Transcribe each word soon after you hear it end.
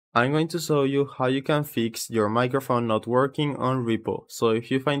I'm going to show you how you can fix your microphone not working on R.E.P.O. So if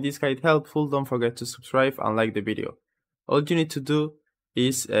you find this guide helpful, don't forget to subscribe and like the video. All you need to do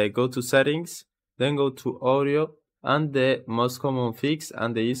is go to settings, then go to audio, and the most common fix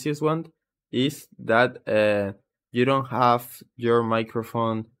and the easiest one is that you don't have your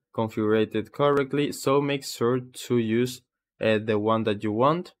microphone configured correctly, so make sure to use the one that you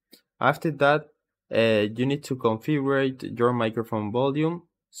want. After that, you need to configure your microphone volume.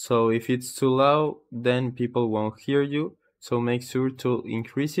 So if it's too loud, then people won't hear you. So make sure to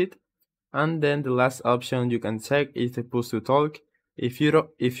increase it. And then the last option you can check is the push to talk. If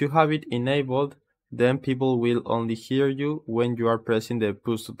you have it enabled, then people will only hear you when you are pressing the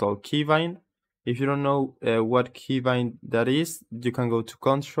push to talk keybind. If you don't know what keybind that is, you can go to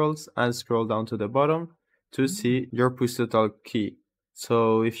controls and scroll down to the bottom to see your push to talk key.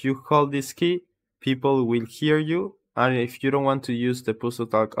 So if you hold this key, people will hear you. And if you don't want to use the push to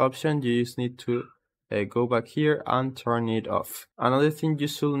talk option, you just need to go back here and turn it off. Another thing you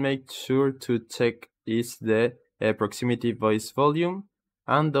should make sure to check is the proximity voice volume.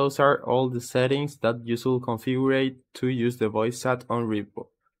 And those are all the settings that you should configure to use the voice chat on R.E.P.O.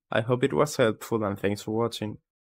 I hope it was helpful and thanks for watching.